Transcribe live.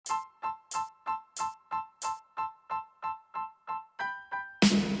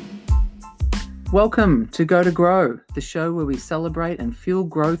Welcome to Go to Grow, the show where we celebrate and fuel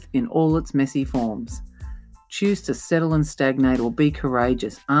growth in all its messy forms. Choose to settle and stagnate or be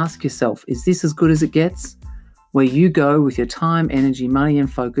courageous. Ask yourself, is this as good as it gets? Where you go with your time, energy, money, and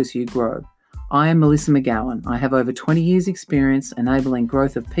focus, you grow. I am Melissa McGowan. I have over 20 years' experience enabling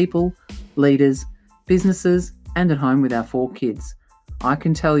growth of people, leaders, businesses, and at home with our 4 kids. I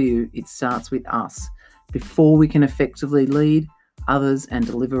can tell you it starts with us before we can effectively lead others and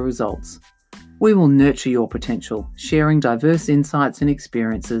deliver results. We will nurture your potential, sharing diverse insights and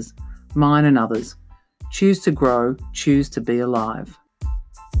experiences, mine and others. Choose to grow, choose to be alive.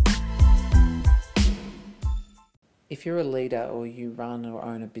 If you're a leader or you run or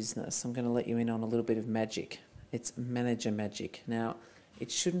own a business, I'm going to let you in on a little bit of magic. It's manager magic. Now, it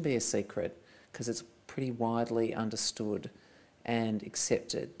shouldn't be a secret because it's pretty widely understood and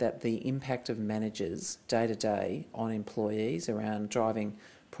accepted that the impact of managers day to day on employees around driving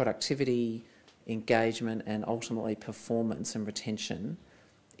productivity, engagement and ultimately performance and retention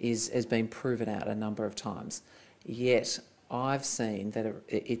has been proven out a number of times. Yet I've seen that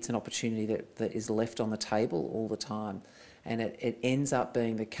it's an opportunity that is left on the table all the time, and it ends up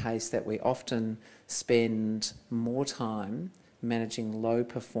being the case that we often spend more time managing low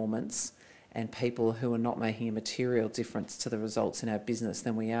performance and people who are not making a material difference to the results in our business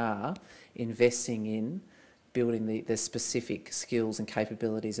than we are investing in building the specific skills and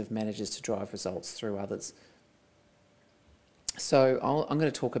capabilities of managers to drive results through others. So I'm going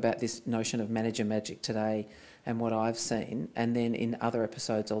to talk about this notion of manager magic today and what I've seen, and then in other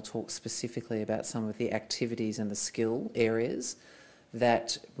episodes I'll talk specifically about some of the activities and the skill areas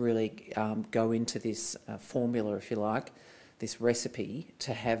that really go into this formula, if you like, this recipe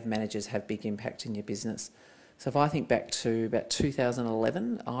to have managers have big impact in your business. So if I think back to about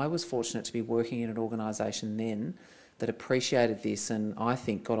 2011, I was fortunate to be working in an organisation then that appreciated this and I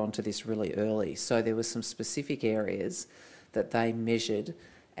think got onto this really early. So there were some specific areas that they measured,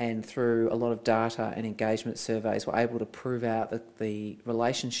 and through a lot of data and engagement surveys were able to prove out the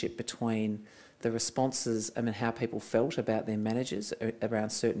relationship between the responses and how people felt about their managers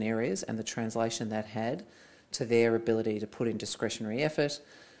around certain areas and the translation that had to their ability to put in discretionary effort,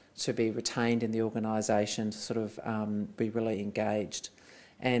 to be retained in the organisation, to sort of be really engaged.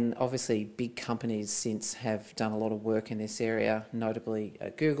 And obviously big companies since have done a lot of work in this area, notably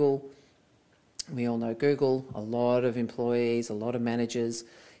Google. We all know Google, a lot of employees, a lot of managers,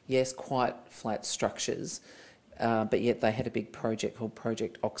 yes, quite flat structures, but yet they had a big project called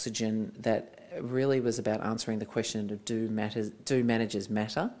Project Oxygen that really was about answering the question of do managers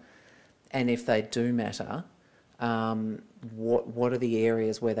matter? And if they do matter, what are the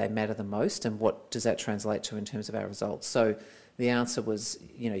areas where they matter the most, and what does that translate to in terms of our results? So the answer was,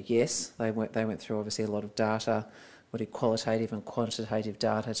 yes, they went through obviously a lot of data, qualitative and quantitative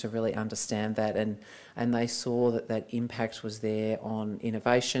data to really understand that, and they saw that impact was there on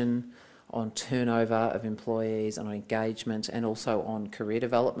innovation, on turnover of employees, on engagement, and also on career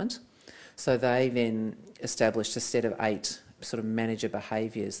development. So they then established a set of 8 sort of manager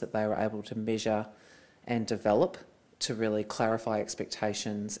behaviours that they were able to measure and develop to really clarify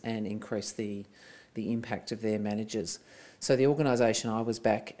expectations and increase the impact of their managers. So the organisation I was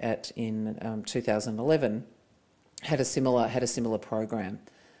back at in 2011 had a similar program,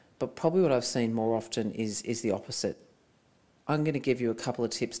 but probably what I've seen more often is the opposite. I'm going to give you a couple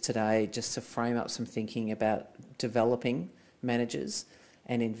of tips today just to frame up some thinking about developing managers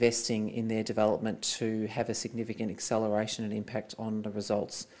and investing in their development to have a significant acceleration and impact on the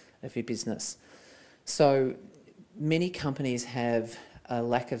results of your business. So many companies have a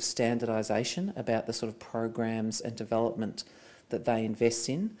lack of standardisation about the sort of programs and development that they invest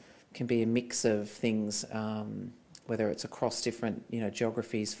in. It can be a mix of things, whether it's across different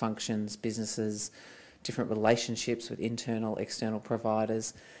geographies, functions, businesses, different relationships with internal, external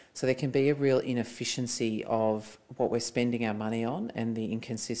providers. So there can be a real inefficiency of what we're spending our money on and the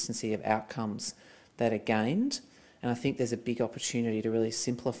inconsistency of outcomes that are gained. And I think there's a big opportunity to really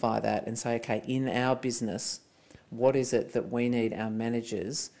simplify that and say, okay, in our business, what is it that we need our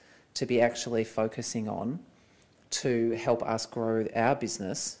managers to be actually focusing on to help us grow our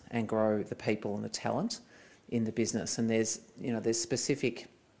business and grow the people and the talent in the business? And there's specific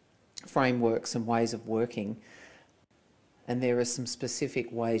frameworks and ways of working, and there are some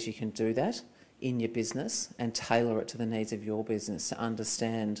specific ways you can do that in your business and tailor it to the needs of your business to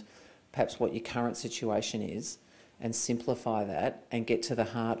understand perhaps what your current situation is and simplify that and get to the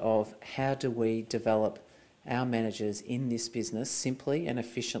heart of how do we develop our managers in this business simply and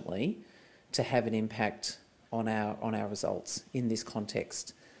efficiently to have an impact on our results in this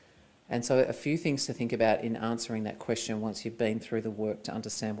context. And so a few things to think about in answering that question once you've been through the work to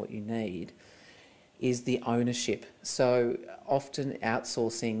understand what you need is the ownership. So often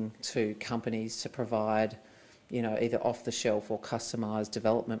outsourcing to companies to provide, either off-the-shelf or customised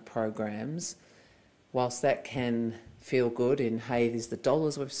development programs, whilst that can feel good in, hey, there's the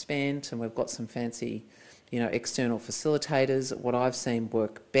dollars we've spent and we've got some fancy, external facilitators, what I've seen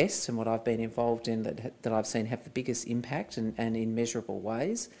work best and what I've been involved in that I've seen have the biggest impact and in measurable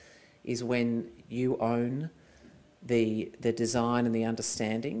ways is when you own the design and the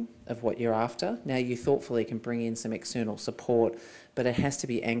understanding of what you're after. Now, you thoughtfully can bring in some external support, but it has to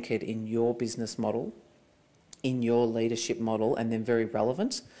be anchored in your business model, in your leadership model, and then very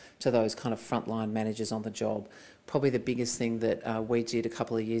relevant to those kind of frontline managers on the job. Probably the biggest thing that we did a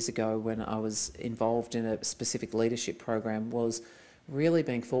couple of years ago when I was involved in a specific leadership program was really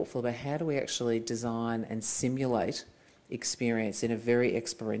being thoughtful about how do we actually design and simulate experience in a very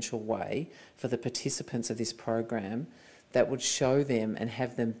experiential way for the participants of this program that would show them and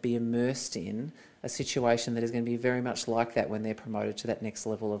have them be immersed in a situation that is going to be very much like that when they're promoted to that next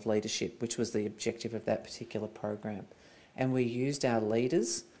level of leadership, which was the objective of that particular program. And we used our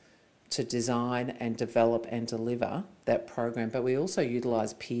leaders to design and develop and deliver that program, but we also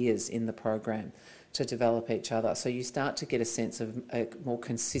utilised peers in the program to develop each other. So you start to get a sense of a more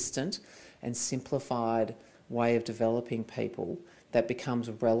consistent and simplified way of developing people that becomes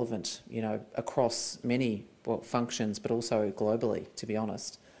relevant, across many functions, but also globally, to be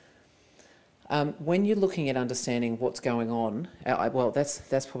honest. When you're looking at understanding what's going on,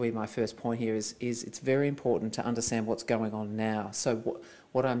 that's probably my first point here is it's very important to understand what's going on now. So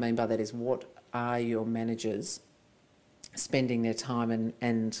what I mean by that is, what are your managers spending their time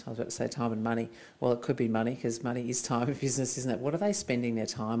and I was about to say time and money. Well, it could be money, because money is time in business, isn't it? What are they spending their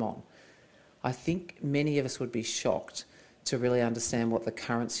time on? I think many of us would be shocked to really understand what the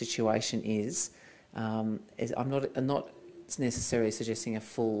current situation is. I'm not necessarily suggesting a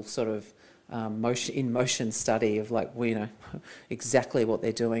full sort of motion study of exactly what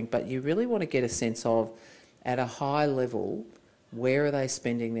they're doing, but you really want to get a sense of, at a high level, where are they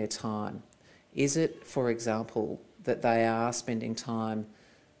spending their time? Is it, for example, that they are spending time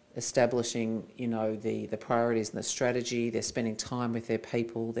establishing, the priorities and the strategy? They're spending time with their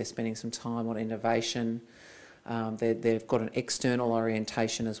people. They're spending some time on innovation. They've got an external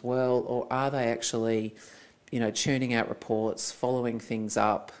orientation as well. Or are they actually, churning out reports, following things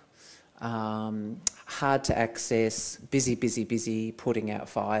up, hard to access, busy, putting out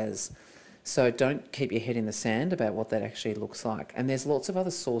fires? So don't keep your head in the sand about what that actually looks like. And there's lots of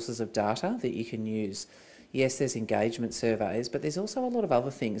other sources of data that you can use. Yes, there's engagement surveys, but there's also a lot of other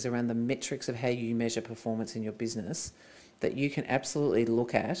things around the metrics of how you measure performance in your business that you can absolutely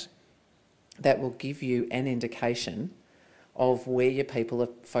look at that will give you an indication of where your people are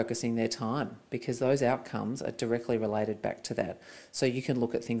focusing their time, because those outcomes are directly related back to that. So you can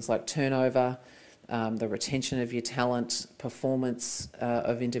look at things like turnover, the retention of your talent, performance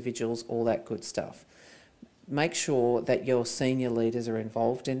of individuals, all that good stuff. Make sure that your senior leaders are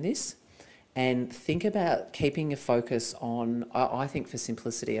involved in this. And think about keeping a focus on, I think for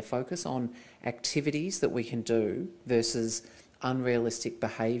simplicity, a focus on activities that we can do versus unrealistic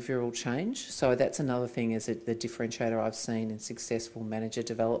behavioural change. So that's another thing, is the differentiator I've seen in successful manager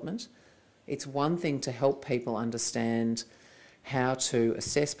development. It's one thing to help people understand how to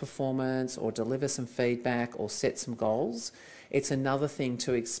assess performance or deliver some feedback or set some goals. It's another thing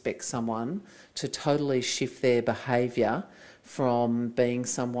to expect someone to totally shift their behaviour from being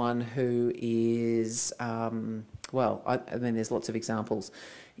someone who is, there's lots of examples,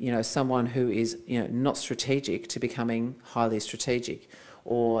 someone who is, not strategic to becoming highly strategic,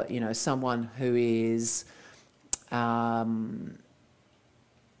 or, someone who is,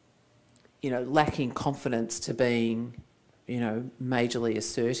 lacking confidence to being, majorly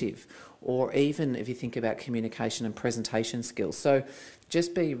assertive, or even if you think about communication and presentation skills. So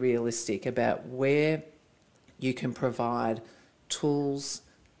just be realistic about where you can provide tools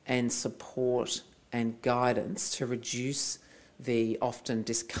and support and guidance to reduce the often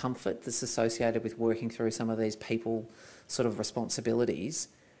discomfort that's associated with working through some of these people sort of responsibilities.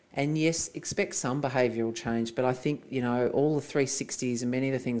 And yes, expect some behavioural change, but I think, all the 360s and many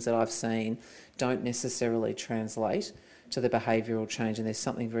of the things that I've seen don't necessarily translate to the behavioural change, and there's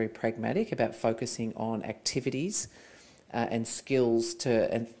something very pragmatic about focusing on activities and skills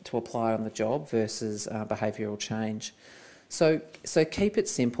to apply on the job versus behavioural change. So keep it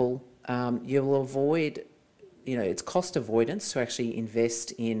simple. You'll avoid, it's cost avoidance to actually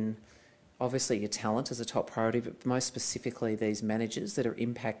invest in, obviously, your talent as a top priority, but most specifically these managers that are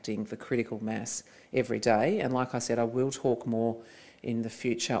impacting the critical mass every day. And like I said, I will talk more in the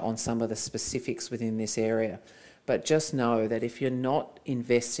future on some of the specifics within this area. But just know that if you're not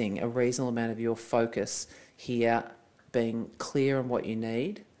investing a reasonable amount of your focus here, being clear on what you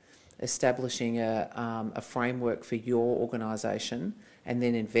need, establishing a framework for your organisation, and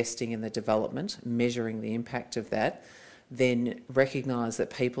then investing in the development, measuring the impact of that, then recognise that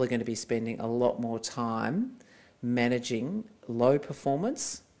people are going to be spending a lot more time managing low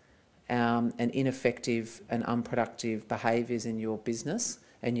performance and ineffective and unproductive behaviours in your business,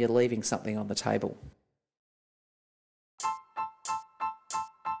 and you're leaving something on the table.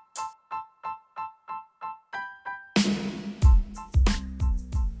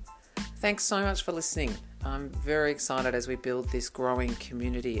 Thanks so much for listening. I'm very excited as we build this growing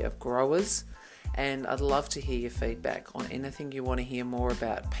community of growers, and I'd love to hear your feedback on anything you want to hear more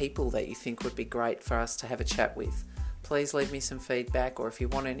about, people that you think would be great for us to have a chat with. Please leave me some feedback, or if you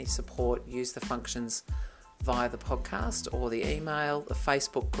want any support, use the functions via the podcast or the email, the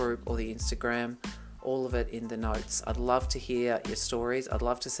Facebook group or the Instagram, all of it in the notes. I'd love to hear your stories. I'd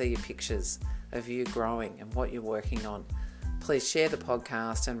love to see your pictures of you growing and what you're working on. Please share the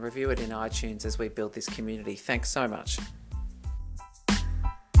podcast and review it in iTunes as we build this community. Thanks so much.